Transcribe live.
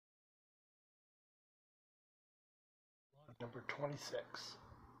Number 26,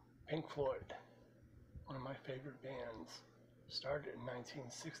 Pink Floyd, one of my favorite bands. Started in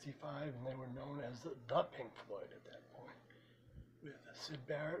 1965 and they were known as the Pink Floyd at that point, with Syd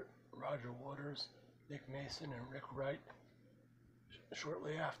Barrett, Roger Waters, Nick Mason, and Rick Wright.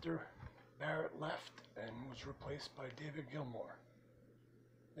 Shortly after, Barrett left and was replaced by David Gilmour.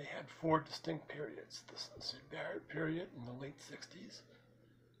 They had four distinct periods: the Syd Barrett period in the late 60s,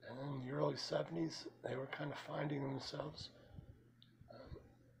 and then in the early 70s they were kind of finding themselves,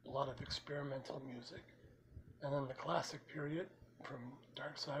 a lot of experimental music, and then the classic period from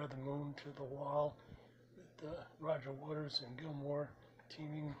Dark Side of the Moon to The Wall, with Roger Waters and Gilmour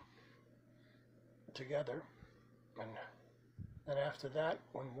teaming together. And then after that,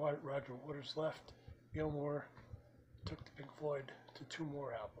 when Roger Waters left, Gilmour took the Pink Floyd to two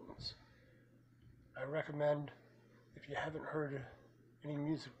more albums. I recommend, if you haven't heard any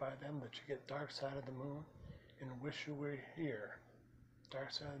music by them, that you get Dark Side of the Moon and Wish You Were Here.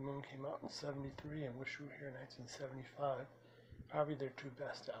 Dark Side of the Moon came out in '73 and Wish You Were Here in 1975. Probably their two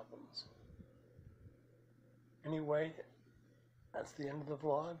best albums. Anyway, that's the end of the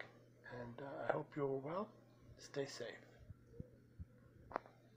vlog, and I hope you're well. Stay safe.